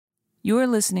You are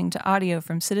listening to audio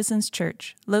from Citizens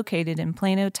Church, located in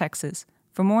Plano, Texas.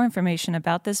 For more information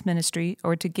about this ministry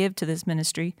or to give to this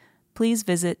ministry, please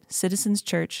visit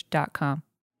citizenschurch.com.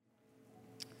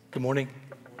 Good morning.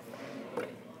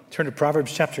 Turn to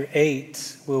Proverbs chapter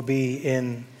 8. We'll be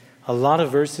in a lot of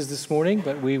verses this morning,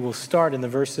 but we will start in the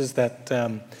verses that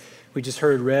we just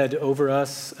heard read over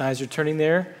us as you're turning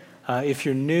there. If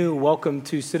you're new, welcome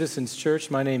to Citizens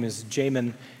Church. My name is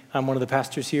Jamin. I'm one of the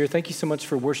pastors here. Thank you so much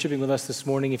for worshiping with us this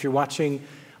morning. If you're watching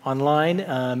online,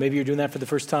 maybe you're doing that for the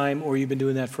first time or you've been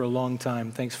doing that for a long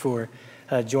time. Thanks for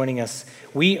joining us.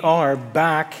 We are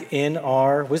back in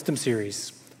our wisdom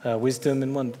series. Wisdom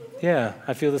in one. Yeah,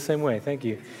 I feel the same way. Thank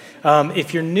you.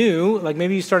 If you're new, like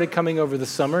maybe you started coming over the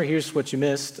summer, here's what you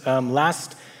missed.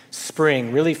 Last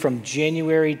spring, really from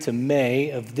January to May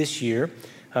of this year,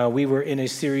 we were in a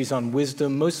series on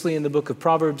wisdom, mostly in the Book of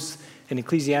Proverbs and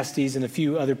Ecclesiastes and a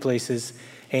few other places.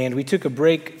 And we took a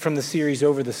break from the series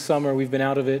over the summer. We've been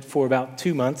out of it for about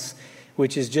 2 months,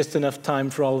 which is just enough time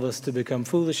for all of us to become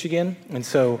foolish again. And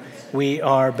so we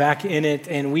are back in it,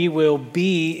 and we will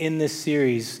be in this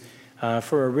series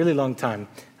for a really long time.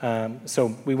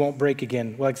 So we won't break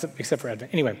again, well, except for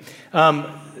Advent. Anyway,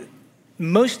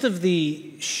 most of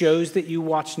the shows that you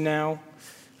watch now,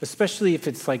 especially if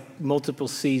it's like multiple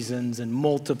seasons and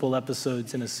multiple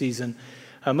episodes in a season,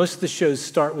 most of the shows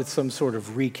start with some sort of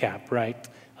recap, right?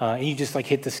 And you just like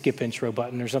hit the skip intro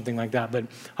button or something like that. But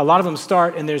a lot of them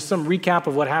start and there's some recap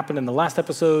of what happened in the last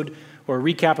episode or a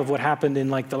recap of what happened in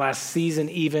like the last season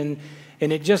even.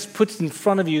 And it just puts in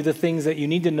front of you the things that you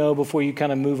need to know before you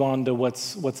kind of move on to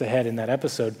what's ahead in that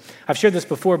episode. I've shared this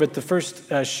before, but the first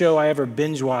show I ever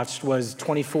binge watched was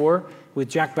 24 with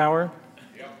Jack Bauer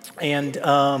and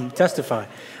Testify.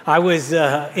 I was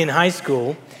in high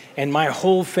school, and my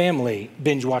whole family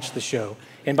binge watched the show.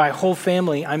 And by whole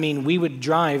family, I mean we would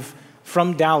drive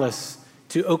from Dallas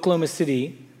to Oklahoma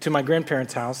City to my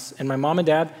grandparents' house, and my mom and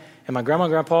dad and my grandma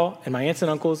and grandpa and my aunts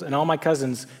and uncles and all my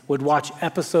cousins would watch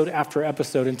episode after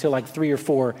episode until like 3 or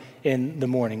 4 in the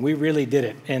morning. We really did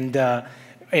it.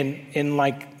 And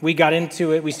like we got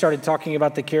into it, we started talking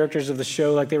about the characters of the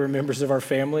show like they were members of our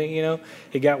family, you know?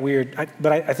 It got weird.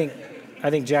 But I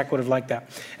think Jack would have liked that.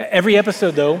 Every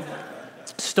episode, though,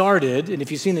 started, and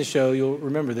if you've seen the show, you'll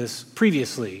remember this,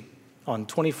 previously on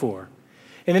 24.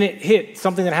 And then it hit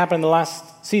something that happened in the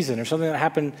last season or something that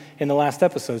happened in the last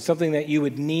episode, something that you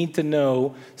would need to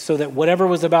know so that whatever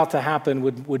was about to happen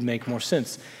would make more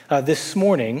sense. This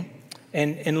morning,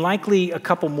 and likely a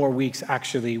couple more weeks,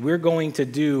 actually, we're going to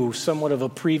do somewhat of a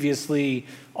previously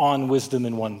on Wisdom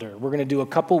and Wonder. We're going to do a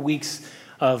couple weeks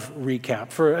of recap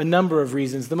for a number of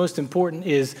reasons. The most important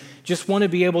is just want to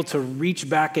be able to reach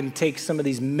back and take some of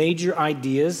these major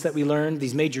ideas that we learned,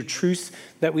 these major truths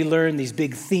that we learned, these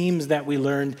big themes that we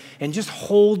learned, and just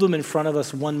hold them in front of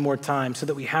us one more time so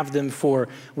that we have them for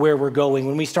where we're going.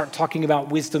 When we start talking about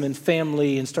wisdom in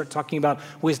family and start talking about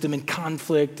wisdom in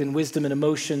conflict and wisdom in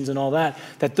emotions and all that,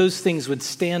 that those things would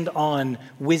stand on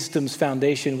wisdom's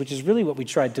foundation, which is really what we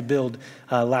tried to build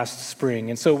last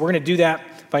spring. And so we're going to do that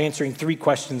by answering 3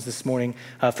 questions this morning.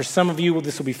 For some of you,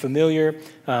 this will be familiar.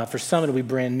 For some, it'll be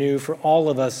brand new. For all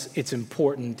of us, it's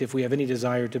important if we have any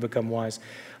desire to become wise.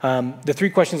 The 3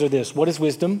 questions are this. What is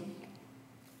wisdom?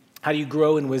 How do you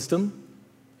grow in wisdom?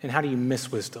 And how do you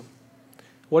miss wisdom?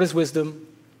 What is wisdom?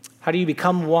 How do you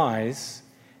become wise?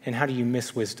 And how do you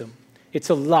miss wisdom? It's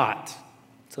a lot.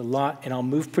 It's a lot, and I'll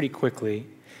move pretty quickly.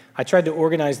 I tried to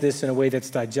organize this in a way that's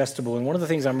digestible, and one of the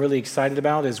things I'm really excited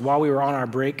about is while we were on our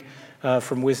break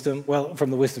from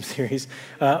the Wisdom series,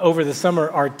 over the summer,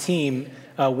 our team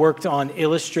worked on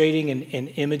illustrating and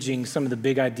imaging some of the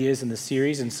big ideas in the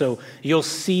series. And so you'll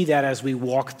see that as we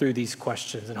walk through these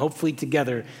questions. And hopefully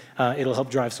together, it'll help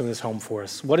drive some of this home for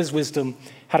us. What is wisdom?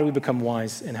 How do we become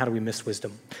wise? And how do we miss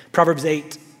wisdom? Proverbs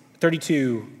 8,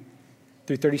 32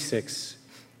 through 36.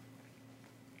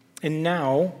 And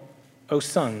now, O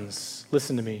sons,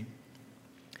 listen to me.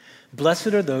 Blessed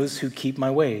are those who keep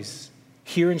my ways.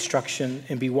 Hear instruction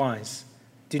and be wise.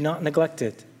 Do not neglect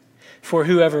it. For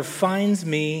whoever finds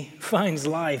me finds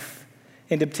life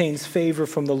and obtains favor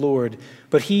from the Lord.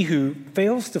 But he who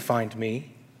fails to find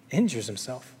me injures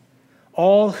himself.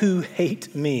 All who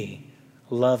hate me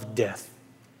love death.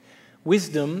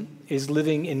 Wisdom is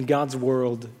living in God's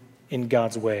world in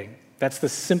God's way. That's the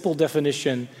simple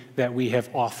definition that we have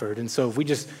offered. And so if we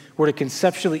just were to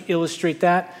conceptually illustrate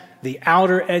that, the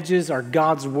outer edges are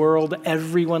God's world.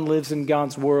 Everyone lives in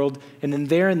God's world. And then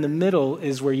there in the middle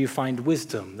is where you find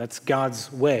wisdom. That's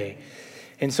God's way.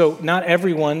 And so not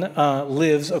everyone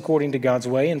lives according to God's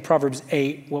way. In Proverbs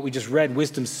 8, what we just read,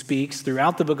 wisdom speaks.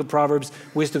 Throughout the book of Proverbs,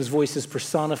 wisdom's voice is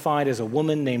personified as a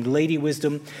woman named Lady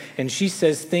Wisdom. And she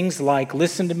says things like,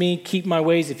 listen to me, keep my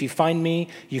ways. If you find me,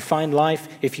 you find life.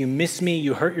 If you miss me,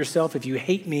 you hurt yourself. If you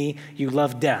hate me, you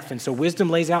love death. And so wisdom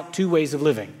lays out two ways of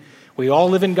living. We all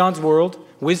live in God's world.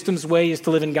 Wisdom's way is to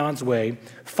live in God's way.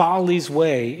 Folly's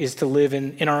way is to live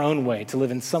in our own way, to live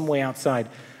in some way outside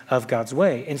of God's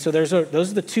way. And so those are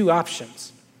the two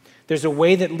options. There's a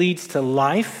way that leads to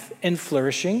life and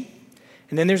flourishing,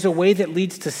 and then there's a way that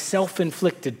leads to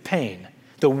self-inflicted pain.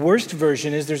 The worst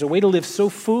version is there's a way to live so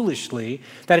foolishly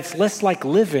that it's less like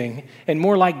living and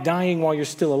more like dying while you're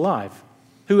still alive.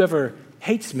 Whoever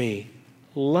hates me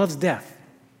loves death.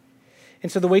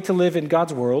 And so the way to live in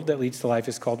God's world that leads to life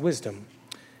is called wisdom.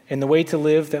 And the way to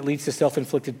live that leads to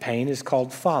self-inflicted pain is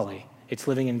called folly. It's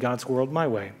living in God's world my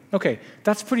way. Okay,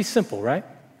 that's pretty simple, right?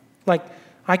 Like,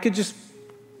 I could just,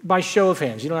 by show of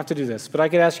hands, you don't have to do this, but I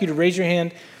could ask you to raise your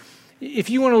hand. If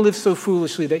you want to live so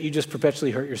foolishly that you just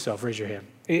perpetually hurt yourself, raise your hand.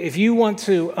 If you want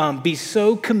to be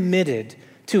so committed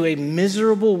to a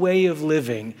miserable way of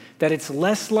living that it's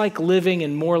less like living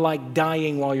and more like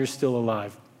dying while you're still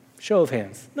alive, show of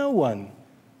hands. No one.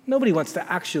 Nobody wants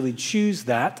to actually choose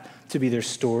that to be their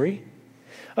story.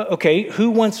 Okay, who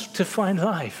wants to find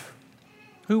life?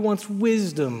 Who wants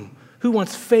wisdom? Who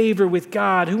wants favor with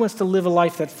God? Who wants to live a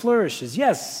life that flourishes?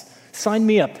 Yes, sign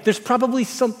me up.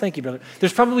 Thank you, brother.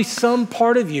 There's probably some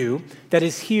part of you that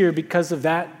is here because of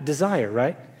that desire,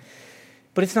 right?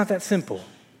 But it's not that simple.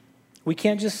 We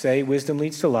can't just say wisdom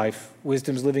leads to life,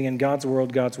 wisdom's living in God's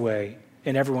world, God's way,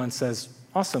 and everyone says,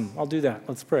 awesome, I'll do that.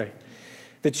 Let's pray.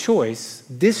 This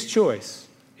choice,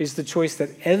 is the choice that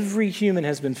every human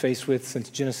has been faced with since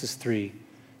Genesis 3,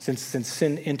 since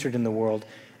sin entered in the world.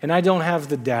 And I don't have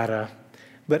the data,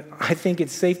 but I think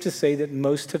it's safe to say that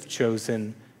most have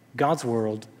chosen God's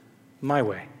world, my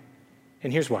way.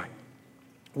 And here's why.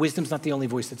 Wisdom's not the only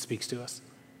voice that speaks to us.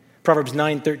 Proverbs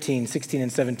 9:13, 16,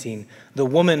 and 17. The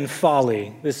woman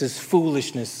folly, this is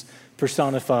foolishness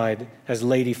personified as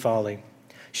Lady Folly.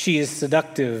 She is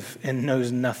seductive and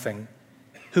knows nothing.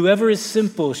 Whoever is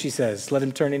simple, she says, let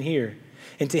him turn and hear.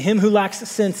 And to him who lacks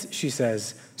sense, she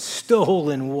says,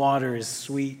 stolen water is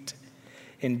sweet,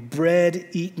 and bread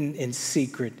eaten in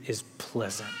secret is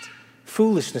pleasant.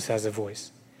 Foolishness has a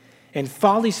voice. And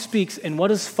folly speaks, and what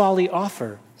does folly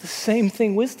offer? The same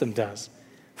thing wisdom does.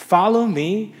 Follow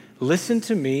me, listen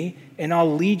to me, and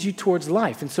I'll lead you towards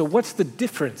life. And so what's the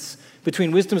difference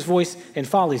between wisdom's voice and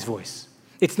folly's voice?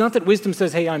 It's not that wisdom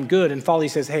says, hey, I'm good, and folly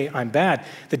says, hey, I'm bad.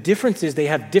 The difference is they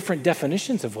have different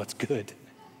definitions of what's good,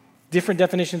 different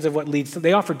definitions of what leads to,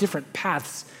 they offer different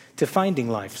paths to finding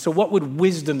life. So what would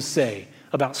wisdom say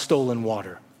about stolen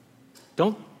water?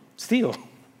 Don't steal.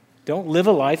 Don't live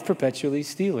a life perpetually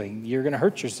stealing. You're going to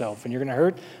hurt yourself, and you're going to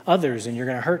hurt others, and you're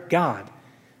going to hurt God.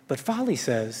 But folly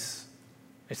says,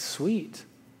 it's sweet.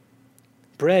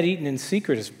 Bread eaten in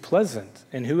secret is pleasant,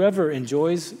 and whoever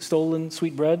enjoys stolen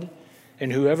sweet bread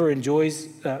and whoever enjoys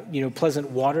pleasant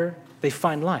water, they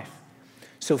find life.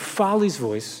 So folly's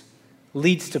voice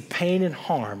leads to pain and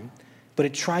harm, but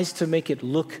it tries to make it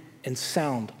look and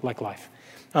sound like life.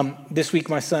 This week,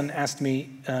 my son asked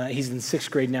me, he's in 6th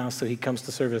grade now, so he comes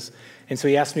to service. And so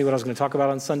he asked me what I was going to talk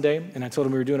about on Sunday. And I told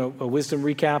him we were doing a wisdom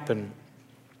recap and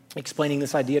explaining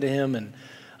this idea to him. And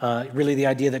really the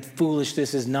idea that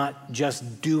foolishness is not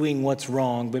just doing what's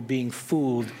wrong, but being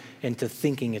fooled into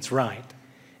thinking it's right.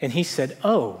 And he said,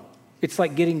 oh, it's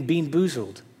like getting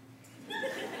bean-boozled.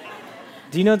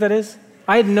 Do you know what that is?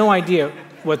 I had no idea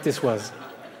what this was.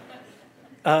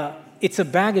 It's a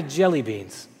bag of jelly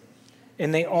beans.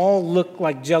 And they all look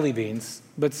like jelly beans,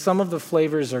 but some of the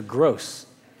flavors are gross,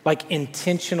 like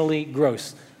intentionally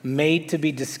gross, made to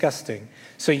be disgusting.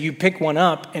 So you pick one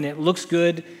up, and it looks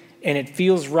good, and it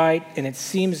feels right, and it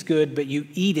seems good, but you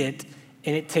eat it,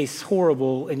 and it tastes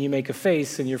horrible, and you make a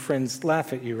face, and your friends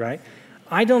laugh at you, right?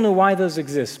 I don't know why those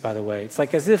exist, by the way. It's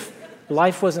like as if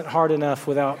life wasn't hard enough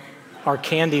without our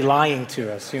candy lying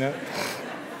to us, you know?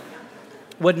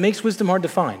 What makes wisdom hard to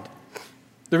find?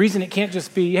 The reason it can't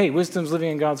just be, hey, wisdom's living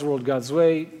in God's world, God's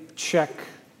way, check,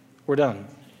 we're done,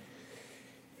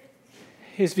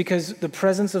 is because the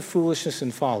presence of foolishness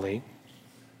and folly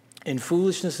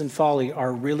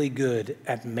are really good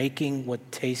at making what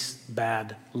tastes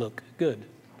bad look good.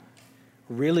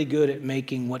 Really good at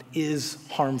making what is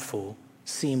harmful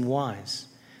seem wise.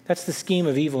 That's the scheme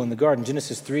of evil in the garden.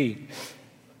 Genesis 3.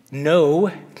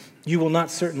 No, you will not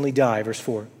certainly die, verse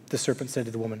 4. The serpent said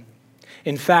to the woman.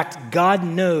 In fact, God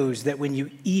knows that when you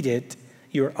eat it,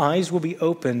 Your eyes will be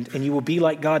opened, and you will be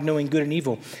like God, knowing good and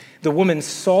evil. The woman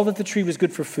saw that the tree was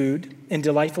good for food and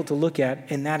delightful to look at,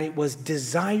 and that it was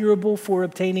desirable for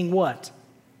obtaining what?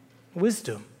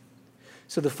 Wisdom.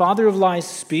 So the father of lies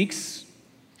speaks,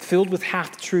 filled with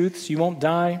half-truths. You won't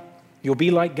die. You'll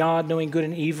be like God, knowing good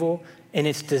and evil. And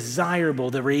it's desirable.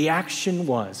 The reaction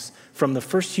was, from the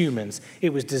first humans,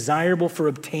 it was desirable for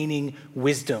obtaining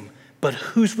wisdom. But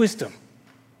whose wisdom?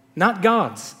 Not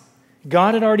God's.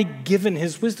 God had already given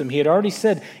his wisdom. He had already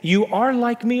said, you are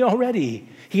like me already.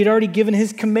 He had already given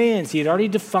his commands. He had already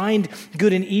defined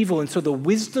good and evil. And so the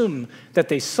wisdom that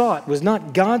they sought was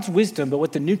not God's wisdom, but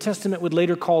what the New Testament would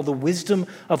later call the wisdom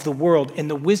of the world. And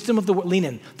the wisdom of the world, lean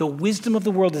in, the wisdom of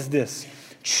the world is this: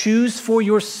 choose for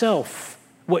yourself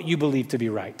what you believe to be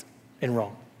right and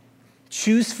wrong.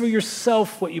 Choose for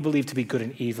yourself what you believe to be good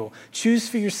and evil. Choose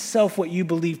for yourself what you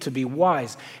believe to be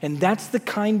wise. And that's the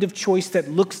kind of choice that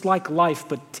looks like life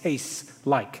but tastes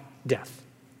like death.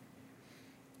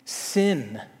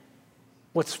 Sin,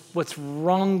 what's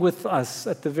wrong with us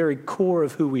at the very core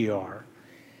of who we are.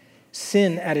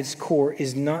 Sin at its core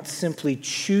is not simply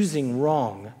choosing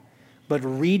wrong, but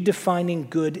redefining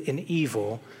good and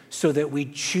evil so that we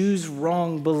choose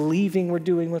wrong believing we're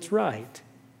doing what's right.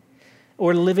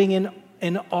 Or living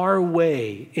in our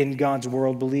way in God's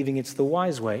world, believing it's the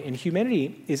wise way. And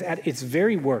humanity is at its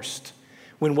very worst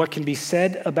when what can be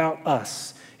said about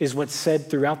us is what's said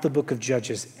throughout the book of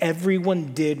Judges.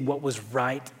 Everyone did what was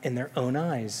right in their own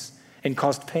eyes and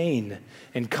caused pain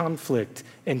and conflict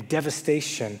and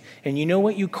devastation. And you know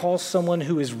what you call someone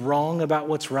who is wrong about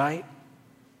what's right?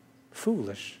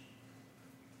 Foolish.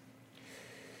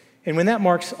 And when that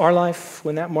marks our life,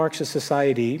 when that marks a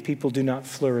society, people do not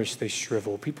flourish, they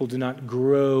shrivel. People do not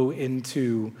grow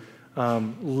into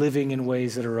living in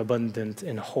ways that are abundant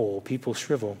and whole. People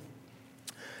shrivel.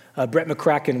 Brett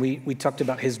McCracken, we talked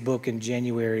about his book in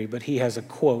January, but he has a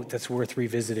quote that's worth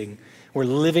revisiting. We're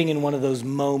living in one of those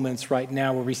moments right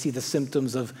now where we see the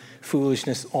symptoms of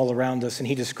foolishness all around us, and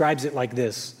he describes it like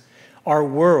this: our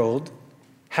world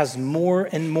has more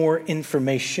and more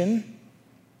information,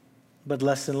 but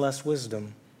less and less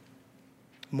wisdom.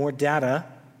 More data,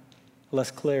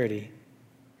 less clarity.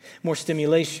 More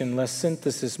stimulation, less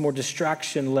synthesis. More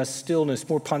distraction, less stillness.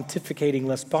 More pontificating,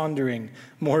 less pondering.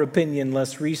 More opinion,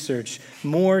 less research.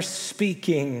 More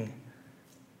speaking,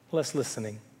 less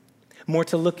listening. More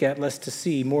to look at, less to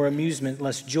see. More amusement,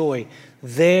 less joy.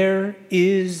 There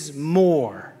is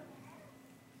more,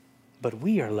 but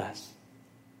we are less,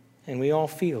 and we all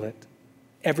feel it.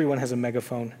 Everyone has a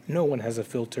megaphone. No one has a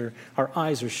filter. Our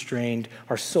eyes are strained.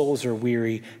 Our souls are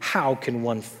weary. How can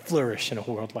one flourish in a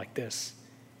world like this?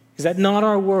 Is that not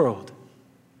our world?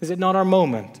 Is it not our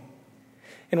moment?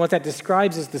 And what that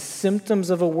describes is the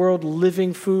symptoms of a world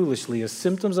living foolishly, as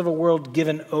symptoms of a world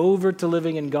given over to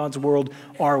living in God's world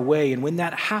our way. And when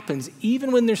that happens,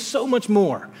 even when there's so much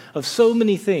more of so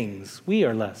many things, we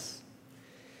are less.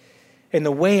 And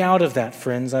the way out of that,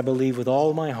 friends, I believe with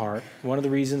all my heart, one of the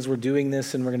reasons we're doing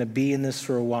this and we're going to be in this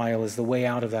for a while is the way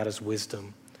out of that is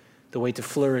wisdom. The way to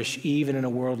flourish even in a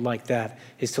world like that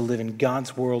is to live in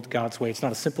God's world, God's way. It's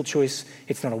not a simple choice.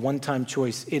 It's not a one-time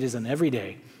choice. It is an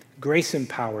everyday,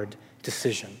 grace-empowered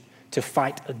decision to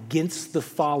fight against the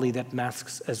folly that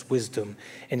masks as wisdom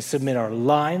and submit our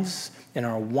lives and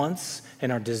our wants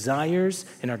and our desires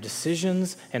and our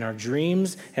decisions and our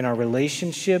dreams and our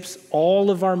relationships, all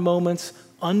of our moments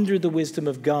under the wisdom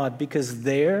of God, because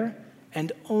there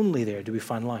and only there do we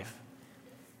find life.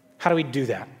 How do we do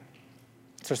that?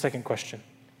 It's our second question.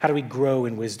 How do we grow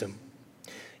in wisdom?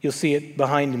 You'll see it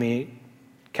behind me,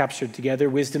 captured together.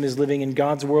 Wisdom is living in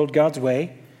God's world, God's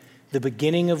way. The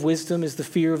beginning of wisdom is the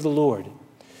fear of the Lord.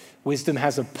 Wisdom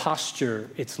has a posture,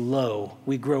 it's low.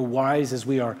 We grow wise as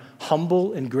we are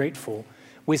humble and grateful.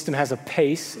 Wisdom has a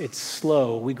pace, it's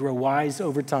slow. We grow wise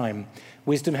over time.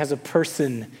 Wisdom has a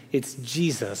person, it's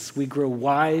Jesus. We grow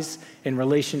wise in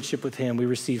relationship with him. We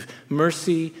receive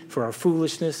mercy for our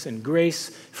foolishness and grace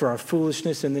for our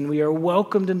foolishness, and then we are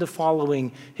welcomed into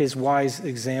following his wise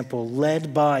example,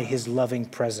 led by his loving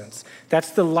presence.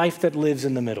 That's the life that lives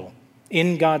in the middle,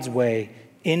 in God's way,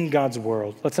 in God's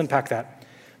world. Let's unpack that.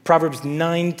 Proverbs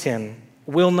 9:10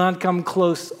 will not come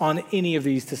close on any of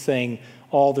these to saying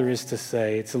all there is to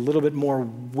say. It's a little bit more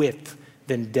width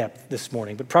than depth this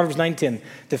morning. But Proverbs 9:10,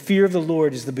 the fear of the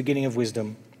Lord is the beginning of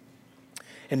wisdom,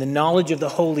 and the knowledge of the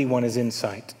Holy One is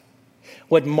insight.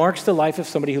 What marks the life of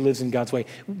somebody who lives in God's way?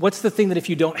 What's the thing that if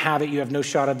you don't have it, you have no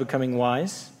shot of becoming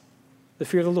wise? The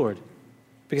fear of the Lord,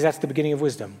 because that's the beginning of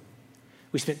wisdom.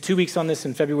 We spent 2 weeks on this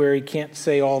in February. Can't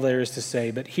say all there is to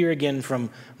say, but here again from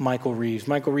Michael Reeves.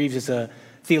 Michael Reeves is a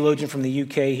theologian from the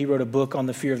UK. He wrote a book on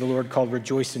the fear of the Lord called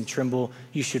Rejoice and Tremble.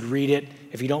 You should read it.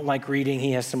 If you don't like reading,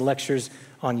 he has some lectures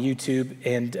on YouTube,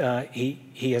 and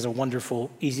he has a wonderful,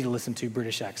 easy to listen to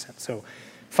British accent. So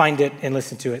find it and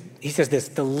listen to it. He says this: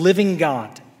 the living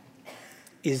God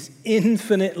is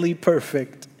infinitely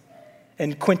perfect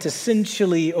and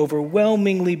quintessentially,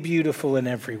 overwhelmingly beautiful in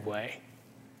every way.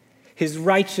 His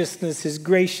righteousness, his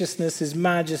graciousness, his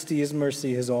majesty, his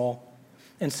mercy, his all.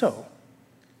 And so,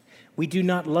 we do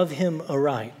not love him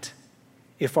aright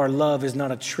if our love is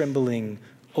not a trembling,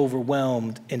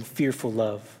 overwhelmed, and fearful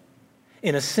love.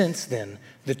 In a sense, then,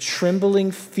 the trembling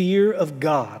fear of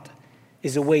God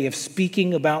is a way of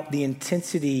speaking about the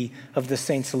intensity of the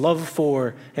saints' love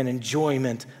for and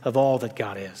enjoyment of all that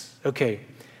God is. Okay,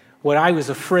 what I was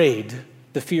afraid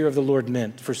the fear of the Lord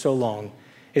meant for so long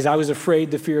is I was afraid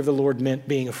the fear of the Lord meant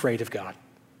being afraid of God,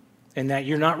 and that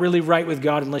you're not really right with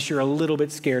God unless you're a little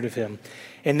bit scared of him.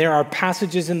 And there are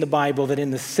passages in the Bible that in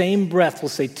the same breath will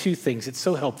say two things. It's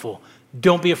so helpful.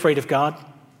 Don't be afraid of God.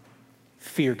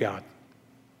 Fear God.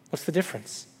 What's the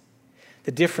difference?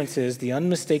 The difference is the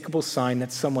unmistakable sign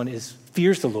that someone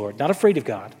fears the Lord, not afraid of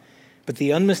God, but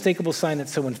the unmistakable sign that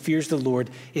someone fears the Lord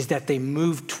is that they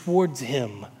move towards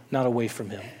him, not away from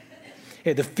him.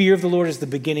 The fear of the Lord is the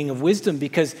beginning of wisdom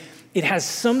because it has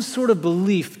some sort of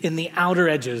belief in the outer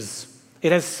edges.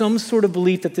 It has some sort of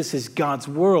belief that this is God's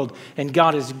world, and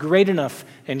God is great enough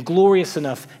and glorious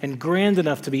enough and grand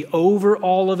enough to be over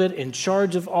all of it, in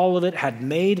charge of all of it, had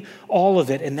made all of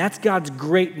it, and that's God's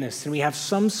greatness, and we have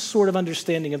some sort of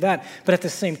understanding of that. But at the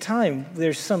same time,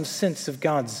 there's some sense of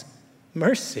God's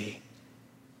mercy,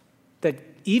 that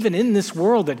even in this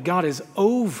world that God is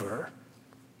over,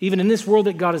 even in this world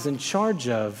that God is in charge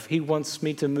of, he wants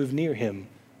me to move near him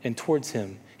and towards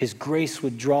him. His grace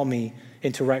would draw me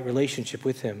into right relationship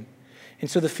with him. And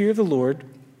so the fear of the Lord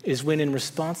is when, in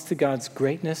response to God's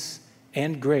greatness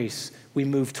and grace, we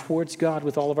move towards God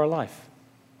with all of our life.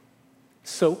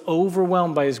 So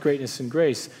overwhelmed by his greatness and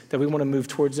grace that we want to move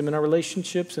towards him in our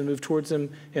relationships, and move towards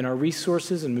him in our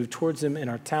resources, and move towards him in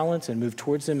our talents, and move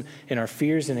towards him in our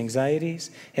fears and anxieties.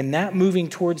 And that moving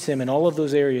towards him in all of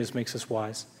those areas makes us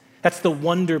wise. That's the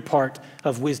wonder part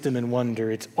of wisdom and wonder.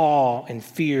 It's awe and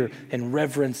fear and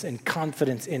reverence and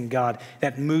confidence in God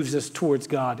that moves us towards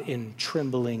God in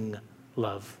trembling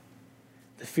love.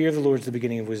 The fear of the Lord is the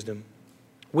beginning of wisdom.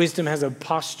 Wisdom has a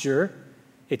posture.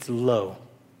 It's low.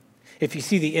 If you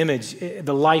see the image,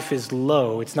 the life is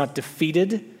low. It's not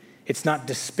defeated. It's not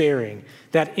despairing.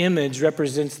 That image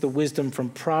represents the wisdom from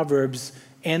Proverbs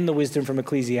and the wisdom from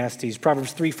Ecclesiastes.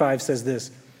 Proverbs 3:5 says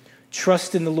this: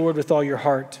 trust in the Lord with all your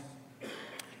heart.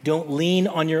 Don't lean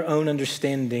on your own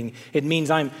understanding. It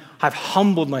means I've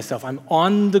humbled myself. I'm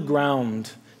on the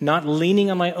ground, not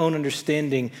leaning on my own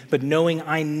understanding, but knowing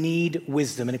I need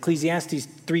wisdom. And Ecclesiastes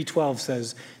 3:12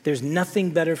 says, there's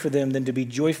nothing better for them than to be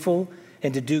joyful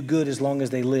and to do good as long as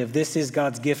they live. This is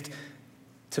God's gift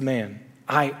to man.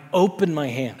 I open my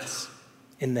hands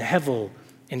in the hevel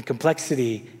and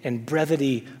complexity and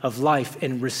brevity of life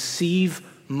and receive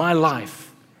my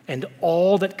life and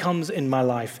all that comes in my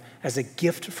life as a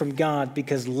gift from God,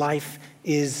 because life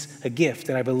is a gift,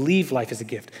 and I believe life is a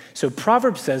gift. So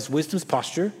Proverbs says wisdom's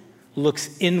posture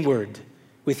looks inward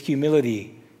with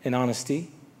humility and honesty.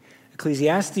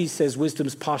 Ecclesiastes says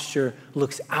wisdom's posture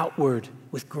looks outward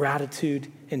with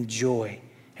gratitude and joy.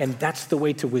 And that's the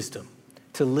way to wisdom,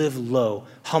 to live low,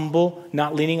 humble,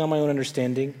 not leaning on my own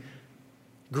understanding,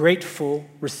 grateful,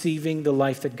 receiving the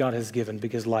life that God has given,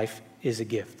 because life is a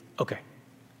gift. Okay.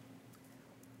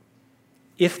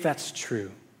 If that's true,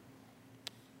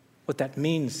 what that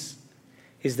means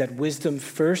is that wisdom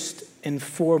first and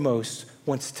foremost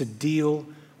wants to deal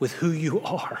with who you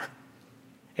are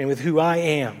and with who I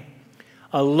am.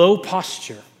 A low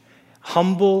posture,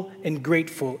 humble and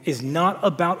grateful, is not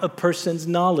about a person's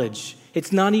knowledge.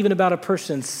 It's not even about a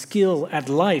person's skill at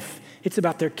life. It's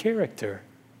about their character.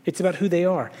 It's about who they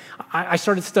are. I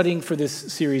started studying for this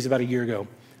series about a year ago,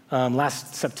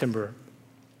 last September.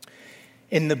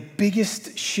 And the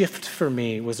biggest shift for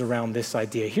me was around this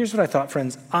idea. Here's what I thought,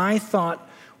 friends. I thought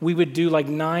we would do like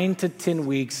 9 to 10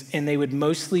 weeks, and they would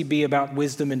mostly be about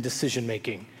wisdom in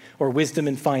decision-making, or wisdom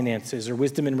in finances, or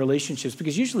wisdom in relationships.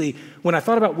 Because usually when I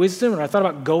thought about wisdom, or I thought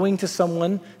about going to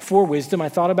someone for wisdom, I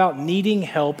thought about needing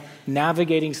help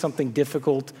navigating something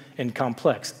difficult and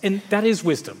complex. And that is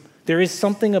wisdom. There is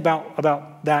something about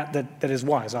that is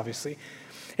wise, obviously.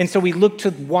 And so we look to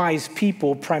wise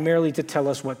people primarily to tell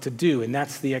us what to do, and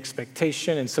that's the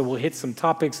expectation. And so we'll hit some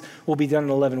topics, we'll be done in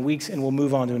 11 weeks, and we'll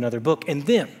move on to another book. And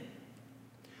then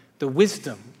the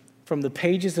wisdom from the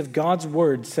pages of God's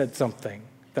word said something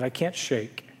that I can't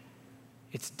shake.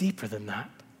 It's deeper than that.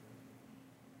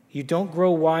 You don't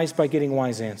grow wise by getting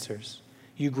wise answers.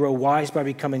 You grow wise by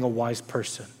becoming a wise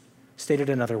person. Stated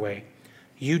another way,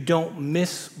 you don't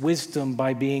miss wisdom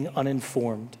by being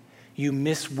uninformed. You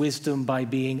miss wisdom by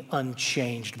being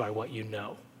unchanged by what you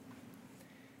know.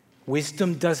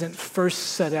 Wisdom doesn't first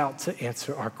set out to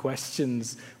answer our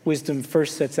questions. Wisdom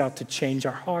first sets out to change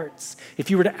our hearts. If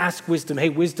you were to ask wisdom, hey,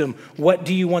 wisdom, what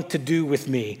do you want to do with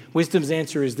me? Wisdom's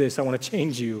answer is this: I want to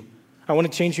change you. I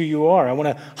want to change who you are. I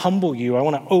want to humble you. I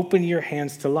want to open your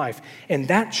hands to life. And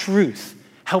that truth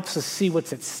helps us see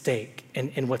what's at stake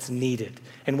and what's needed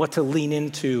and what to lean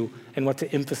into and what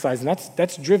to emphasize. And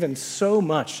that's driven so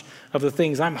much of the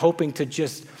things I'm hoping to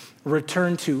just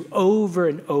return to over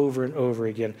and over and over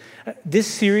again. This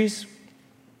series,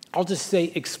 I'll just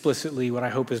say explicitly what I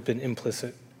hope has been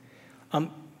implicit.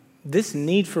 This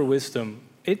need for wisdom,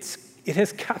 it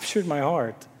has captured my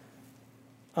heart.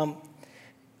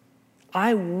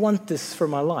 I want this for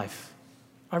my life.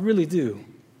 I really do.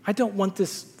 I don't want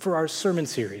this for our sermon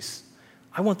series.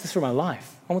 I want this for my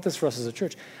life. I want this for us as a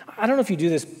church. I don't know if you do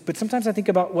this, but sometimes I think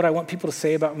about what I want people to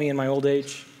say about me in my old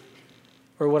age,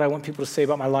 or what I want people to say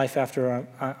about my life after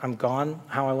I'm gone,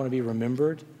 how I want to be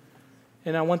remembered.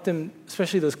 And I want them,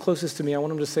 especially those closest to me, I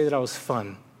want them to say that I was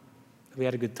fun, that we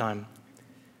had a good time.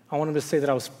 I want them to say that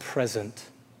I was present.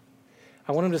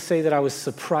 I want them to say that I was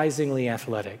surprisingly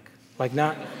athletic. Like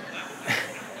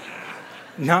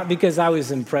not because I was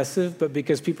impressive, but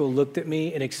because people looked at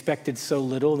me and expected so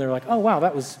little, and they're like, oh, wow,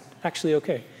 that was actually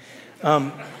okay.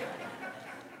 I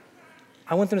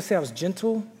want them to say I was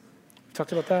gentle. We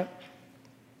talked about that.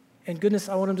 And goodness,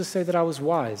 I want them to say that I was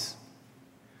wise.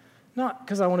 Not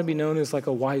because I want to be known as like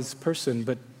a wise person,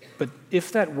 but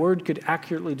if that word could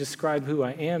accurately describe who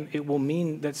I am, it will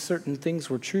mean that certain things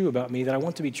were true about me, that I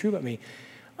want to be true about me.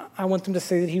 I want them to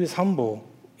say that he was humble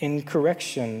in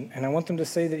correction, and I want them to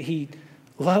say that he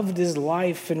loved his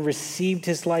life and received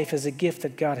his life as a gift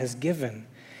that God has given.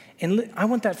 And I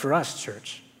want that for us,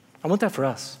 church. I want that for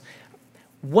us.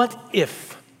 What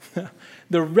if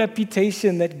the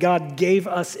reputation that God gave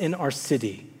us in our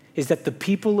city is that the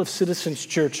people of Citizens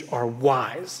Church are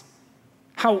wise?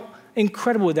 How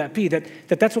incredible would that be?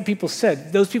 That's what people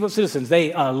said. Those people at Citizens,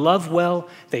 they love well,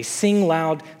 they sing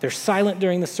loud, they're silent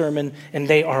during the sermon, and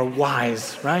they are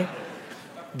wise, right?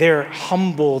 They're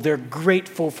humble, they're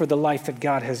grateful for the life that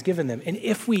God has given them. And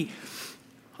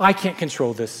I can't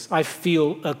control this. I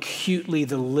feel acutely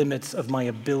the limits of my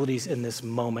abilities in this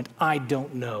moment. I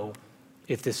don't know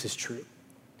if this is true.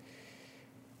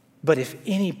 But if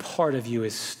any part of you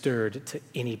is stirred to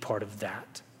any part of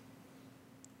that,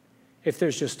 if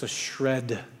there's just a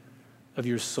shred of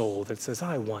your soul that says,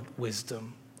 I want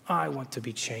wisdom, I want to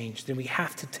be changed, then we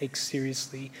have to take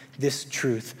seriously this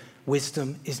truth.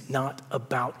 Wisdom is not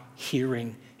about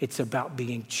hearing, it's about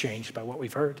being changed by what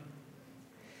we've heard.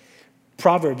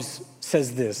 Proverbs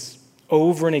says this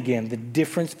over and again: the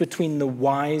difference between the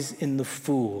wise and the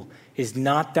fool is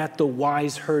not that the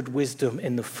wise heard wisdom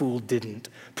and the fool didn't.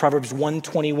 Proverbs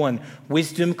 1:21,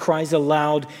 wisdom cries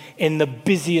aloud in the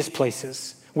busiest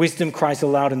places. Wisdom cries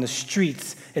aloud in the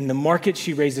streets. In the market,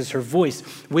 she raises her voice.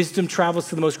 Wisdom travels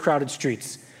to the most crowded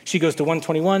streets. She goes to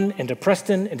 121, into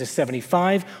Preston, into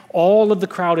 75, all of the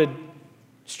crowded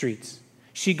streets.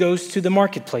 She goes to the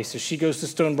marketplaces. She goes to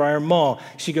Stonebriar Mall.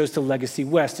 She goes to Legacy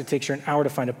West. It takes her an hour to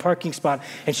find a parking spot.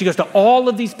 And she goes to all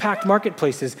of these packed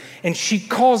marketplaces, and she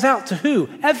calls out to who?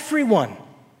 Everyone.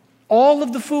 All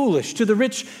of the foolish, to the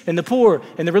rich and the poor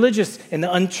and the religious and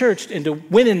the unchurched, and to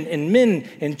women and men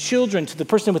and children, to the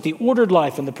person with the ordered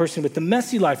life and the person with the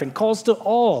messy life, and calls to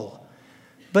all.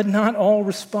 But not all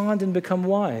respond and become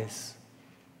wise.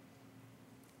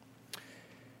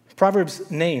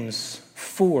 Proverbs names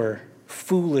 4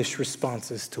 foolish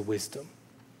responses to wisdom.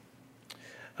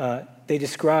 They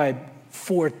describe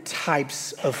 4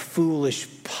 types of foolish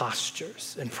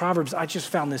postures. In Proverbs, I just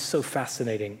found this so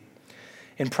fascinating.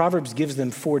 And Proverbs gives them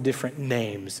 4 different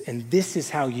names, and this is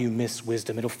how you miss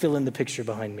wisdom. It'll fill in the picture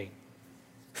behind me.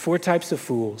 4 types of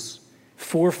fools,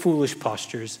 4 foolish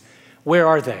postures. Where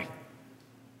are they?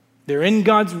 They're in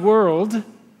God's world,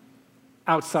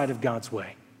 outside of God's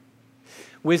way.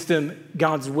 Wisdom,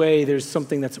 God's way, there's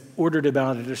something that's ordered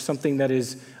about it. There's something that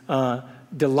is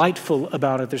delightful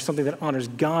about it. There's something that honors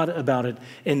God about it.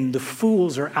 And the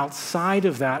fools are outside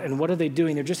of that, and what are they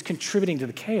doing? They're just contributing to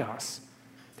the chaos.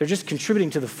 They're just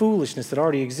contributing to the foolishness that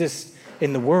already exists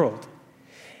in the world.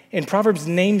 And Proverbs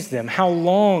names them. How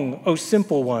long, O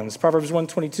simple ones? Proverbs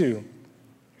 1:22.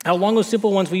 How long, O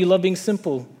simple ones, will you love being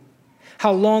simple?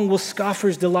 How long will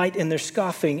scoffers delight in their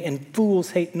scoffing and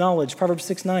fools hate knowledge? Proverbs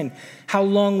 6:9. How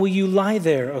long will you lie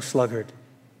there, O sluggard?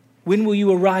 When will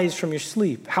you arise from your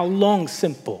sleep? How long,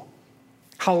 simple?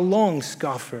 How long,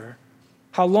 scoffer?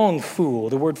 How long, fool?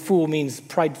 The word fool means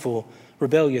prideful,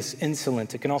 rebellious,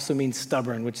 insolent. It can also mean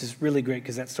stubborn, which is really great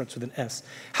because that starts with an S.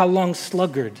 How long,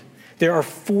 sluggard? There are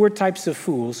 4 types of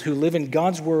fools who live in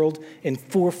God's world in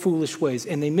 4 foolish ways,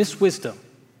 and they miss wisdom,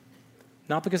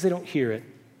 not because they don't hear it.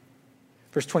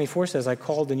 Verse 24 says, I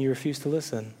called and you refused to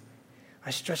listen.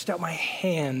 I stretched out my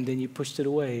hand and you pushed it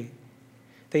away.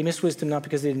 They miss wisdom not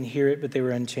because they didn't hear it, but they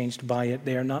were unchanged by it.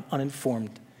 They are not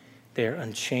uninformed. They are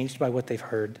unchanged by what they've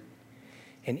heard.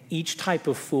 And each type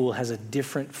of fool has a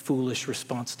different foolish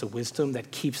response to wisdom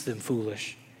that keeps them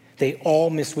foolish. They all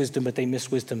miss wisdom, but they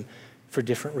miss wisdom for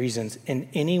different reasons. And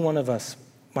any one of us,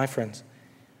 my friends,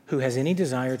 who has any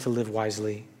desire to live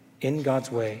wisely in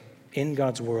God's way, in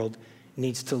God's world,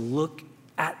 needs to look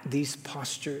at these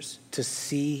postures to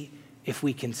see if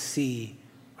we can see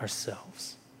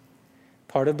ourselves.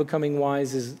 Part of becoming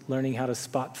wise is learning how to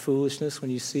spot foolishness when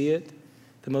you see it.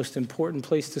 The most important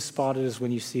place to spot it is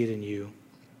when you see it in you.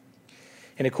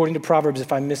 And according to Proverbs,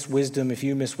 if I miss wisdom, if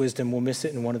you miss wisdom, we'll miss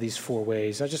it in one of these 4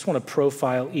 ways. I just want to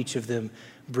profile each of them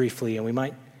briefly, and we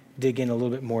might dig in a little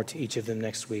bit more to each of them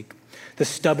next week. The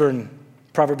stubborn,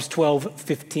 Proverbs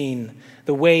 12:15.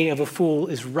 The way of a fool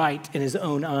is right in his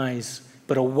own eyes,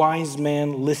 but a wise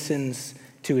man listens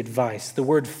to advice. The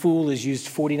word fool is used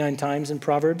 49 times in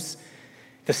Proverbs.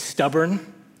 The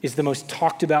stubborn is the most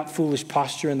talked about foolish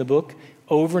posture in the book.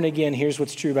 Over and again, here's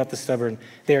what's true about the stubborn.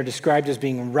 They are described as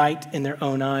being right in their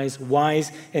own eyes,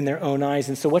 wise in their own eyes.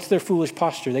 And so what's their foolish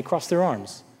posture? They cross their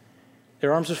arms.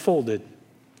 Their arms are folded.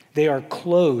 They are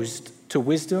closed to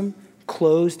wisdom,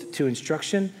 closed to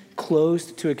instruction,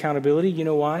 closed to accountability. You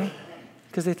know why?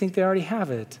 Because they think they already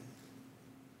have it.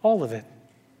 All of it.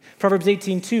 Proverbs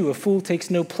 18:2, a fool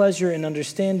takes no pleasure in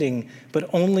understanding, but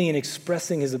only in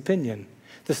expressing his opinion.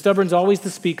 The stubborn's always the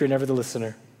speaker, never the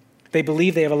listener. They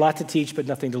believe they have a lot to teach, but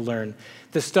nothing to learn.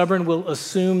 The stubborn will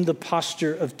assume the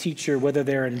posture of teacher, whether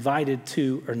they're invited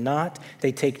to or not.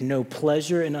 They take no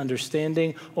pleasure in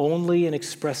understanding, only in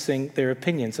expressing their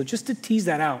opinion. So just to tease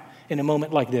that out in a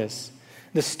moment like this,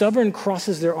 the stubborn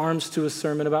crosses their arms to a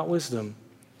sermon about wisdom.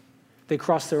 They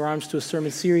cross their arms to a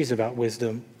sermon series about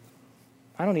wisdom.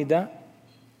 I don't need that.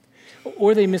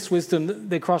 Or they miss wisdom,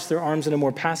 they cross their arms in a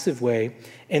more passive way,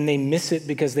 and they miss it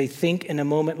because they think in a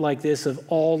moment like this of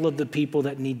all of the people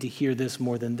that need to hear this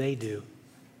more than they do.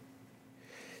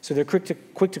 So they're quick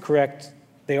to correct.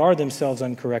 They are themselves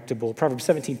uncorrectable. Proverbs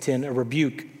 17:10, a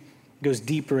rebuke goes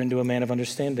deeper into a man of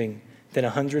understanding than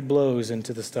 100 blows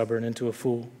into the stubborn, into a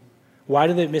fool. Why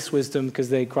do they miss wisdom? Because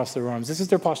they cross their arms. This is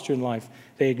their posture in life.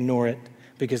 They ignore it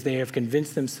because they have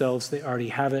convinced themselves they already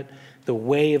have it. The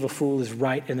way of a fool is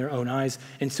right in their own eyes,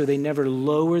 and so they never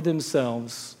lower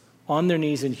themselves on their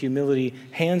knees in humility,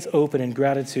 hands open in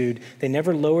gratitude. They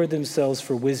never lower themselves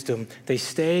for wisdom. They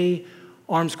stay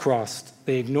arms crossed.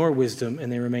 They ignore wisdom,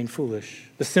 and they remain foolish.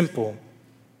 The simple,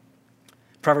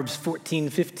 Proverbs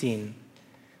 14:15,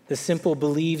 the simple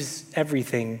believes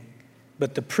everything,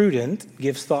 but the prudent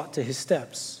gives thought to his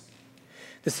steps.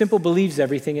 The simple believes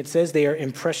everything. It says they are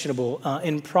impressionable.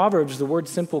 In Proverbs, the word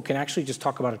simple can actually just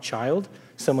talk about a child,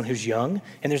 someone who's young,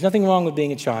 and there's nothing wrong with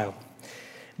being a child.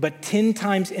 But 10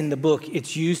 times in the book,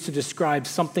 it's used to describe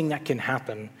something that can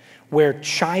happen where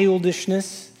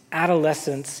childishness,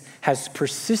 adolescence, has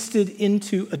persisted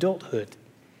into adulthood.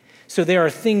 So there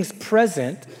are things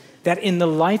present that in the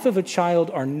life of a child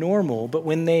are normal, but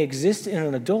when they exist in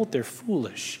an adult, they're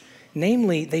foolish.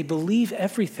 Namely, they believe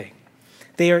everything.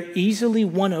 They are easily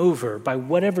won over by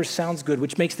whatever sounds good,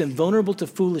 which makes them vulnerable to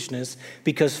foolishness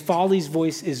because folly's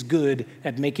voice is good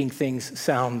at making things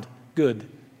sound good.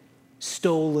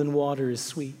 Stolen water is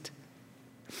sweet.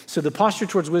 So the posture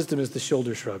towards wisdom is the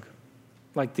shoulder shrug,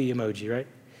 like the emoji, right?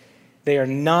 They are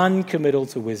non-committal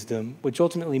to wisdom, which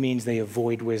ultimately means they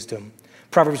avoid wisdom.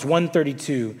 Proverbs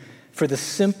 1:32, for the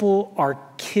simple are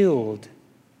killed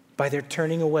by their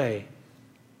turning away.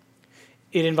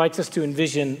 It invites us to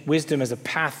envision wisdom as a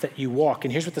path that you walk.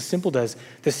 And here's what the simple does.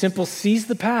 The simple sees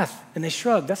the path and they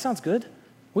shrug. That sounds good.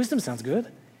 Wisdom sounds good.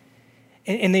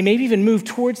 And they maybe even move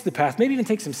towards the path, maybe even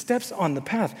take some steps on the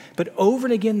path. But over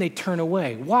and again, they turn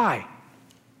away. Why?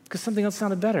 Because something else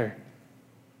sounded better.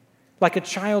 Like a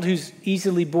child who's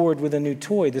easily bored with a new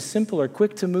toy, the simple are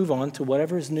quick to move on to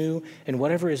whatever is new and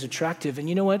whatever is attractive. And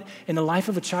you know what? In the life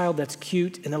of a child, that's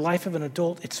cute. In the life of an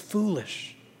adult, it's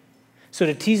foolish. So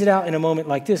to tease it out in a moment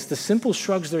like this, the simple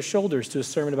shrugs their shoulders to a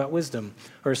sermon about wisdom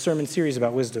or a sermon series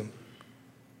about wisdom.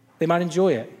 They might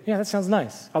enjoy it. Yeah, that sounds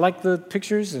nice. I like the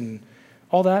pictures and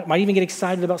all that. Might even get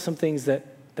excited about some things that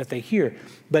they hear.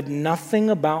 But nothing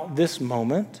about this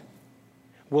moment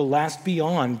will last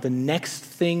beyond the next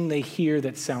thing they hear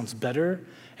that sounds better,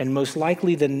 and most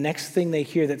likely the next thing they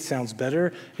hear that sounds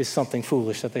better is something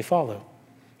foolish that they follow.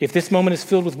 If this moment is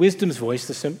filled with wisdom's voice,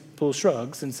 the simple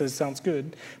shrugs and says, sounds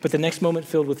good. But the next moment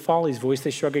filled with folly's voice, they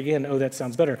shrug again, oh, that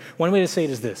sounds better. One way to say it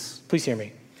is this. Please hear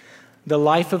me. The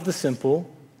life of the simple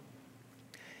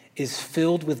is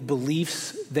filled with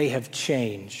beliefs they have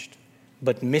changed,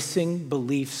 but missing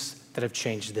beliefs that have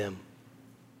changed them.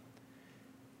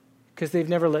 Because they've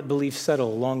never let beliefs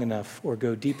settle long enough or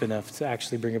go deep enough to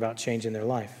actually bring about change in their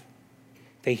life.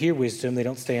 They hear wisdom, they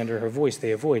don't stay under her voice,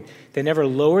 they avoid. They never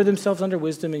lower themselves under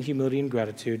wisdom and humility and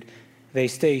gratitude. They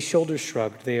stay shoulders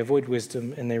shrugged, they avoid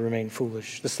wisdom, and they remain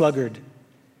foolish. The sluggard,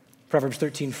 Proverbs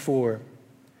 13:4,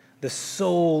 the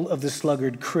soul of the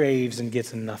sluggard craves and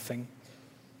gets nothing.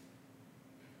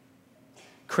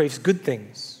 Craves good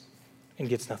things and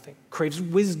gets nothing. Craves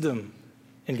wisdom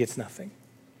and gets nothing.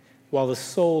 While the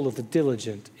soul of the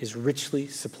diligent is richly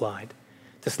supplied.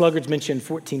 The sluggard's mentioned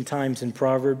 14 times in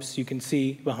Proverbs. You can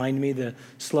see behind me the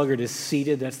sluggard is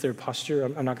seated. That's their posture.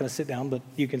 I'm not going to sit down, but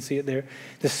you can see it there.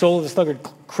 The soul of the sluggard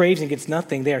craves and gets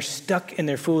nothing. They are stuck in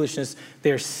their foolishness.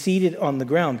 They are seated on the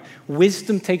ground.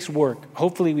 Wisdom takes work.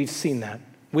 Hopefully we've seen that.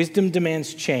 Wisdom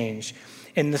demands change.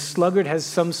 And the sluggard has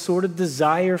some sort of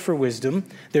desire for wisdom.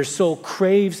 Their soul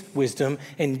craves wisdom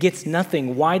and gets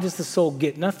nothing. Why does the soul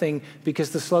get nothing?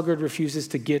 Because the sluggard refuses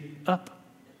to get up.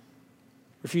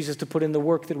 Refuses to put in the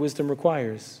work that wisdom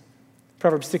requires.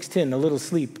 Proverbs 6:10, a little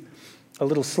sleep, a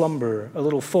little slumber, a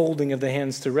little folding of the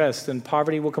hands to rest, and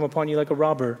poverty will come upon you like a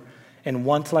robber, and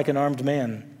want like an armed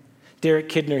man. Derek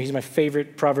Kidner, he's my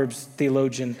favorite Proverbs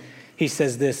theologian, he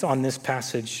says this on this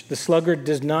passage: the sluggard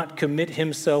does not commit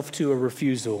himself to a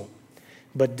refusal,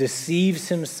 but deceives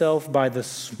himself by the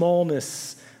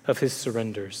smallness of his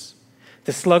surrenders.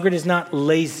 The sluggard is not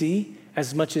lazy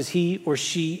as much as he or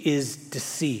she is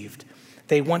deceived.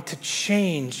 They want to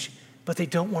change, but they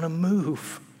don't want to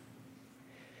move.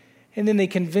 And then they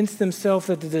convince themselves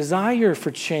that the desire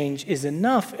for change is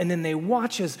enough, and then they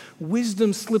watch as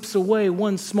wisdom slips away,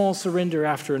 one small surrender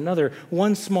after another,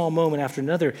 one small moment after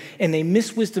another, and they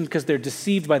miss wisdom because they're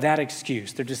deceived by that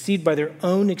excuse. They're deceived by their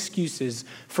own excuses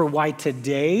for why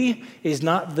today is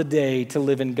not the day to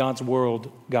live in God's world,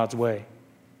 God's way.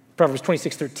 Proverbs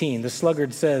 26:13, the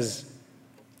sluggard says,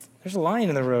 there's a lion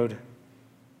in the road.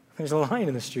 There's a lion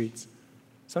in the streets.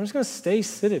 So I'm just going to stay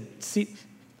seated.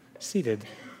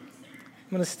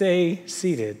 I'm going to stay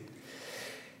seated.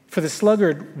 For the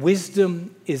sluggard,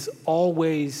 wisdom is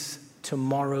always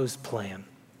tomorrow's plan.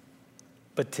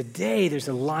 But today there's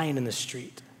a lion in the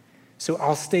street. So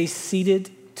I'll stay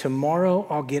seated. Tomorrow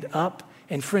I'll get up.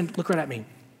 And friend, look right at me.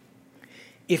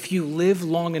 If you live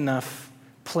long enough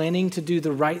planning to do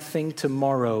the right thing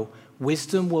tomorrow,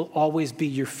 wisdom will always be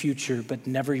your future, but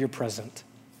never your present.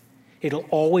 It'll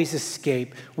always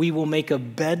escape. We will make a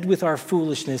bed with our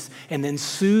foolishness and then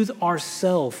soothe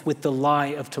ourselves with the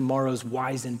lie of tomorrow's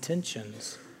wise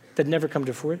intentions that never come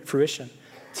to fruition.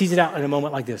 Tease it out in a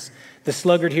moment like this. The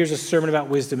sluggard hears a sermon about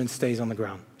wisdom and stays on the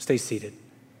ground, stays seated.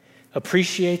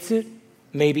 Appreciates it,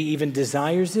 maybe even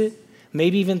desires it,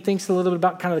 maybe even thinks a little bit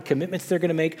about kind of the commitments they're going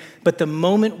to make. But the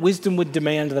moment wisdom would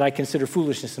demand that I consider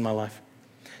foolishness in my life,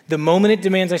 the moment it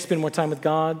demands I spend more time with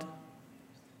God,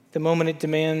 the moment it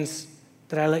demands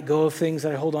that I let go of things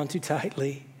that I hold on too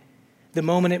tightly, the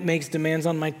moment it makes demands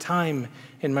on my time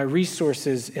and my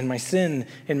resources and my sin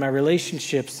and my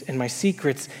relationships and my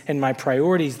secrets and my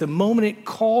priorities, the moment it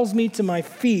calls me to my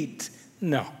feet,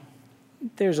 no,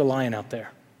 there's a lion out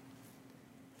there.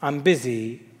 I'm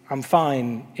busy, I'm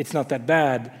fine, it's not that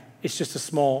bad, it's just a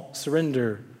small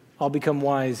surrender. I'll become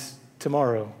wise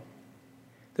tomorrow.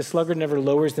 The sluggard never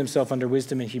lowers themselves under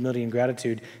wisdom and humility and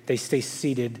gratitude. They stay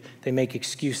seated. They make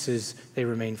excuses. They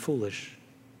remain foolish.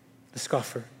 The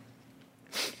scoffer.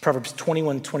 Proverbs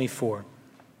 21:24.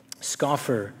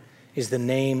 Scoffer is the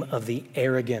name of the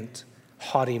arrogant,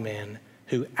 haughty man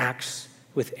who acts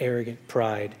with arrogant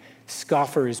pride.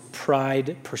 Scoffer is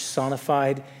pride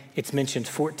personified. It's mentioned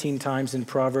 14 times in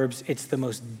Proverbs. It's the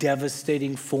most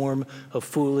devastating form of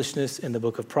foolishness in the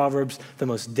book of Proverbs, the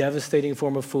most devastating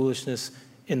form of foolishness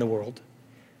in the world.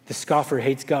 The scoffer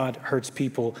hates God, hurts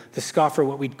people. The scoffer,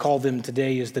 what we'd call them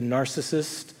today, is the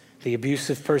narcissist, the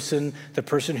abusive person, the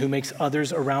person who makes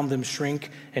others around them shrink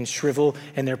and shrivel,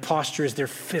 and their posture is their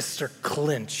fists are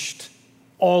clenched,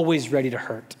 always ready to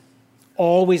hurt,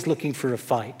 always looking for a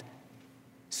fight.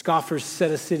 Scoffers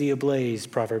set a city ablaze,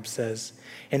 Proverbs says,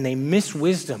 and they miss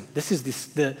wisdom. This is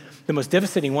the most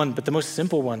devastating one, but the most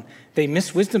simple one. They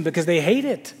miss wisdom because they hate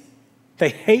it. They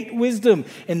hate wisdom,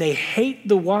 and they hate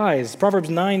the wise. Proverbs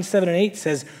 9:7-8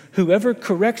 says, whoever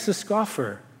corrects a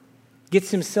scoffer gets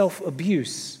himself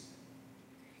abuse.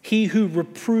 He who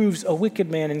reproves a wicked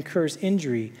man incurs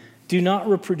injury. Do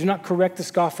not correct the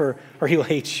scoffer, or he'll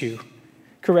hate you.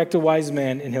 Correct a wise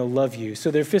man, and he'll love you.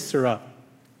 So their fists are up.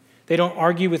 They don't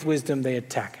argue with wisdom, they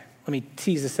attack it. Let me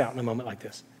tease this out in a moment like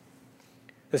this.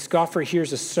 The scoffer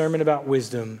hears a sermon about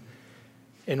wisdom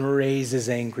and raises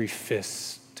angry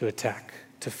fists to attack,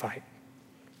 to fight.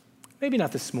 Maybe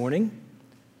not this morning,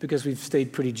 because we've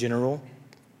stayed pretty general.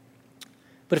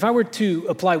 But if I were to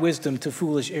apply wisdom to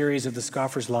foolish areas of the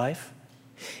scoffer's life,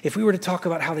 if we were to talk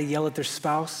about how they yell at their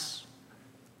spouse,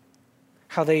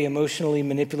 how they emotionally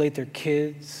manipulate their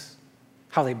kids,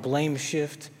 how they blame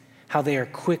shift, how they are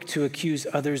quick to accuse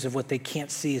others of what they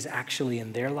can't see is actually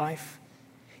in their life,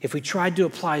 if we tried to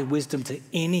apply wisdom to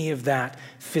any of that,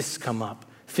 fists come up.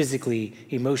 Physically,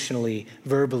 emotionally,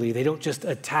 verbally. They don't just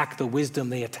attack the wisdom,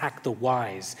 they attack the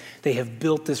wise. They have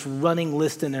built this running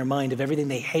list in their mind of everything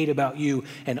they hate about you,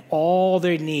 and all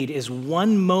they need is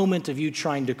one moment of you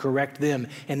trying to correct them,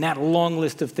 and that long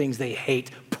list of things they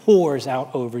hate pours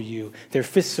out over you. Their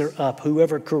fists are up.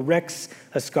 Whoever corrects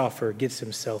a scoffer gets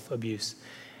himself abuse.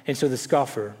 And so the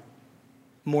scoffer,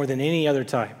 more than any other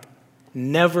type,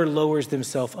 never lowers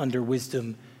themselves under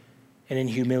wisdom and in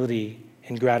humility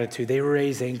and gratitude. They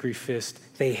raise angry fists.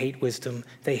 They hate wisdom.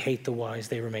 They hate the wise.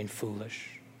 They remain foolish.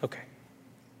 Okay.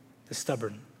 The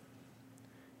stubborn,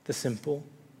 the simple,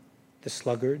 the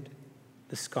sluggard,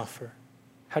 the scoffer.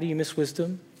 How do you miss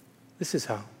wisdom? This is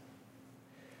how.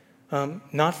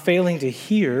 Not failing to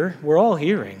hear. We're all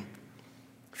hearing.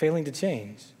 Failing to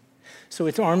change. So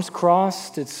it's arms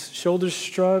crossed, it's shoulders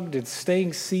shrugged, it's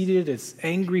staying seated, it's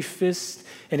angry fists,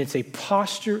 and it's a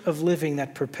posture of living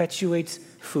that perpetuates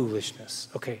foolishness.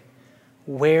 Okay,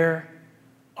 where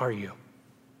are you?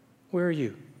 Where are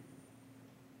you?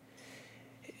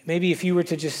 Maybe if you were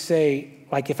to just say,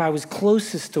 like if I was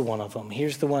closest to one of them,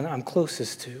 here's the one I'm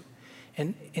closest to.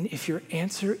 And if your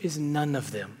answer is none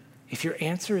of them, if your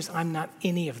answer is I'm not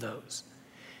any of those,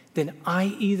 then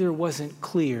I either wasn't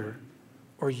clear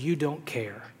or you don't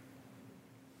care.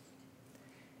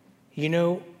 You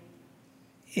know,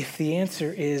 if the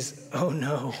answer is, oh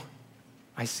no,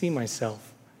 I see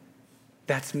myself.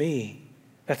 That's me.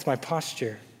 That's my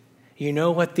posture. You know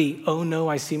what the, oh no,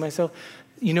 I see myself?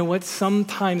 You know what?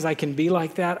 Sometimes I can be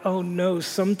like that. Oh no,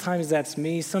 sometimes that's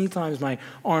me. Sometimes my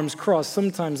arms cross.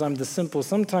 Sometimes I'm the simple.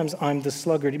 Sometimes I'm the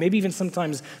sluggard. Maybe even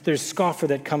sometimes there's scoffer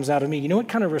that comes out of me. You know what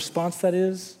kind of response that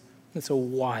is? It's a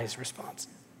wise response.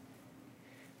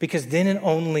 Because then and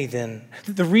only then,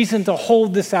 the reason to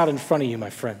hold this out in front of you, my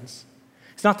friends,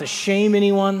 it's not to shame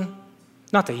anyone,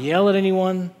 not to yell at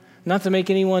anyone, not to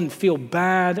make anyone feel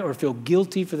bad or feel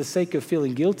guilty for the sake of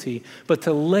feeling guilty, but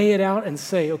to lay it out and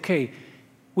say, okay,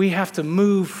 we have to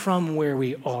move from where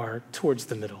we are towards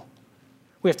the middle.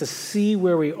 We have to see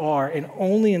where we are, and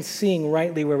only in seeing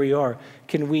rightly where we are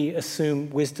can we assume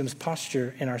wisdom's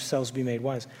posture and ourselves be made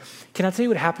wise. Can I tell you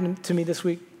what happened to me this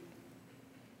week?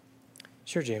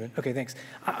 Sure, Jamin. Okay, thanks.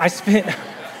 I spent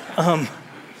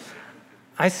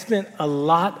a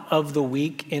lot of the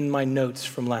week in my notes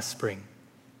from last spring.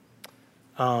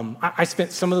 I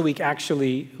spent some of the week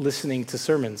actually listening to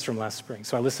sermons from last spring.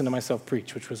 So I listened to myself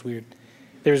preach, which was weird.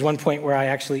 There was one point where I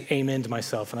actually amened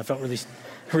myself, and I felt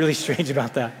really strange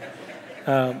about that.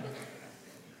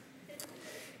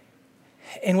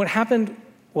 And what happened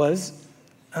was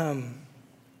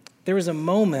there was a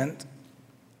moment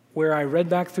where I read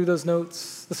back through those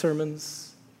notes, the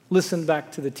sermons, listened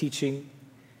back to the teaching,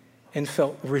 and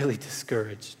felt really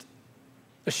discouraged,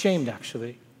 ashamed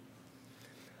actually,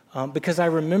 because I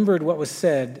remembered what was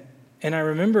said, and I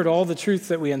remembered all the truths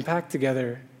that we unpacked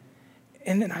together,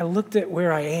 and then I looked at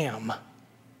where I am,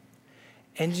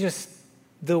 and just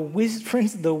the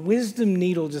wisdom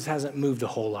needle just hasn't moved a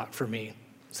whole lot for me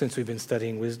since we've been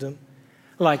studying wisdom.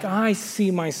 Like I see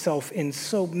myself in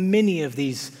so many of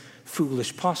these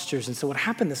foolish postures. And so what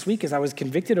happened this week is I was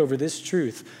convicted over this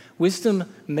truth. Wisdom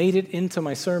made it into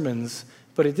my sermons,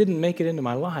 but it didn't make it into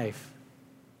my life.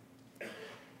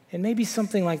 And maybe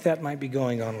something like that might be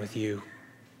going on with you.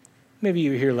 Maybe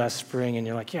you were here last spring and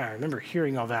you're like, yeah, I remember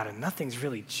hearing all that and nothing's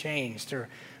really changed. Or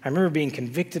I remember being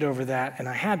convicted over that and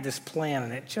I had this plan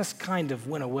and it just kind of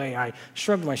went away. I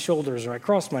shrugged my shoulders or I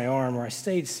crossed my arm or I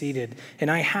stayed seated and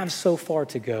I have so far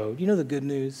to go. You know the good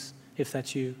news, if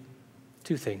that's you?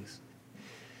 Two things.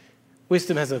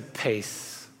 Wisdom has a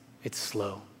pace. It's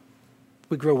slow.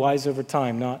 We grow wise over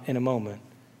time, not in a moment.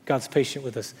 God's patient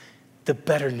with us. The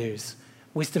better news,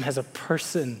 wisdom has a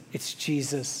person. It's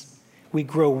Jesus. We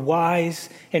grow wise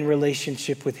in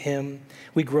relationship with him.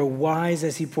 We grow wise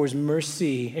as he pours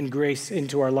mercy and grace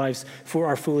into our lives for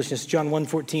our foolishness. John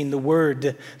 1:14, the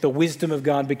word, the wisdom of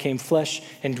God became flesh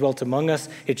and dwelt among us.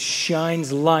 It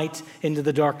shines light into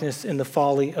the darkness and the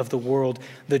folly of the world.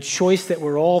 The choice that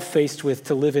we're all faced with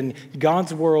to live in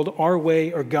God's world, our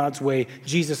way or God's way,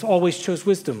 Jesus always chose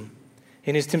wisdom.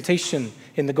 In his temptation,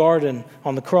 in the garden,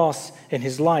 on the cross, in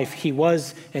his life, he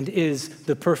was and is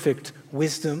the perfect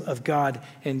wisdom of God.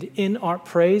 And in our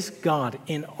praise, God,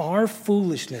 in our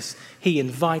foolishness, he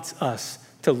invites us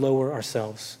to lower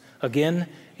ourselves. Again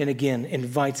and again,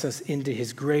 invites us into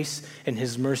his grace and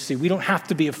his mercy. We don't have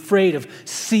to be afraid of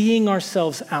seeing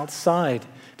ourselves outside,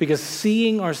 because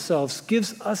seeing ourselves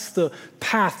gives us the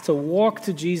path to walk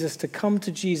to Jesus, to come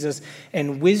to Jesus.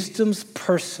 And wisdom's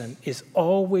person is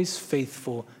always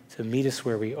faithful to meet us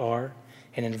where we are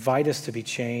and invite us to be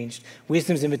changed.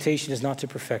 Wisdom's invitation is not to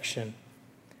perfection,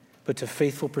 but to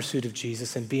faithful pursuit of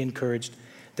Jesus. And be encouraged.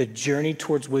 The journey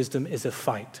towards wisdom is a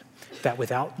fight that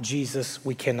without Jesus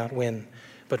we cannot win,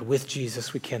 but with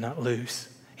Jesus we cannot lose.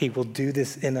 He will do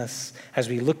this in us as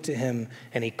we look to him,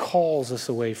 and he calls us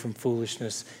away from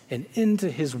foolishness and into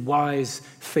his wise,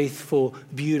 faithful,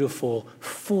 beautiful,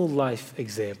 full life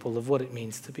example of what it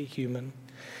means to be human.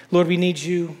 Lord, we need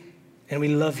you and we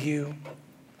love you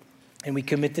and we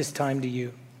commit this time to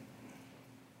you.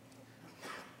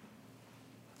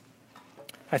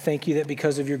 I thank you that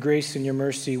because of your grace and your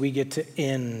mercy, we get to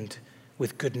end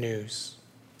with good news.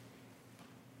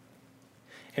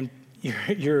 And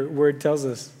your word tells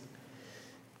us,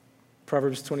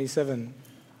 Proverbs 27,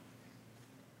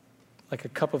 like a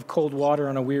cup of cold water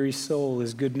on a weary soul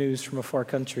is good news from a far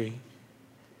country.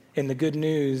 And the good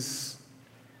news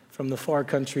from the far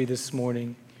country this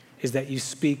morning is that you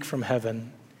speak from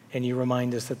heaven and you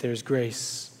remind us that there's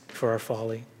grace for our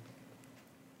folly.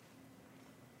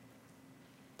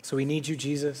 So we need you,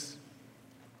 Jesus.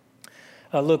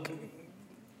 Look,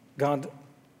 God,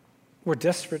 we're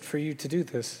desperate for you to do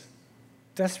this.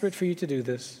 Desperate for you to do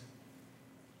this.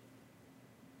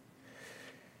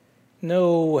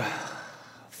 No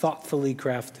thoughtfully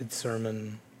crafted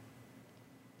sermon.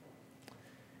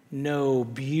 No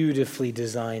beautifully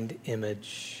designed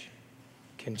image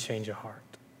can change a heart.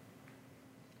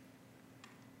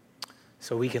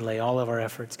 So we can lay all of our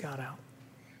efforts, God, out.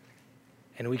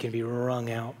 And we can be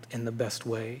wrung out in the best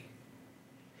way.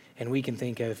 And we can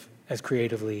think of as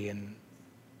creatively and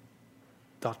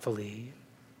thoughtfully,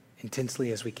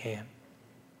 intensely as we can.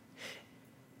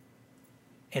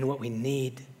 And what we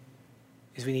need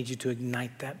is we need you to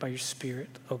ignite that by your Spirit,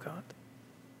 oh God.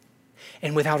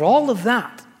 And without all of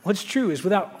that, what's true is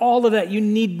without all of that, you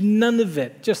need none of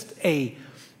it. Just a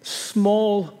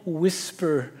small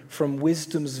whisper from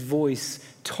wisdom's voice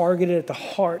targeted at the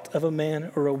heart of a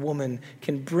man or a woman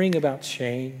can bring about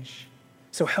change.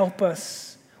 So help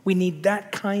us. We need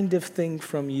that kind of thing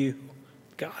from you,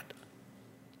 God.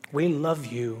 We love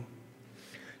you.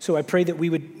 So I pray that we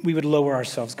would lower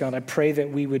ourselves, God. I pray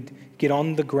that we would get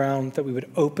on the ground, that we would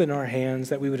open our hands,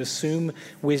 that we would assume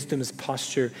wisdom's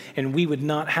posture, and we would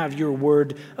not have your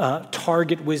word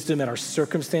target wisdom at our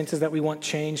circumstances that we want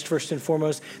changed first and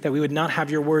foremost, that we would not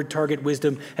have your word target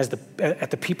wisdom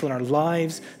at the people in our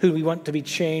lives who we want to be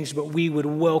changed, but we would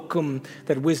welcome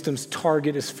that wisdom's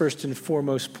target is first and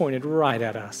foremost pointed right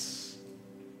at us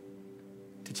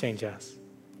to change us.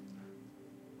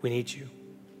 We need you.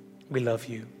 We love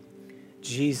you.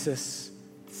 Jesus,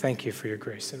 thank you for your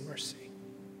grace and mercy.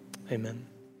 Amen.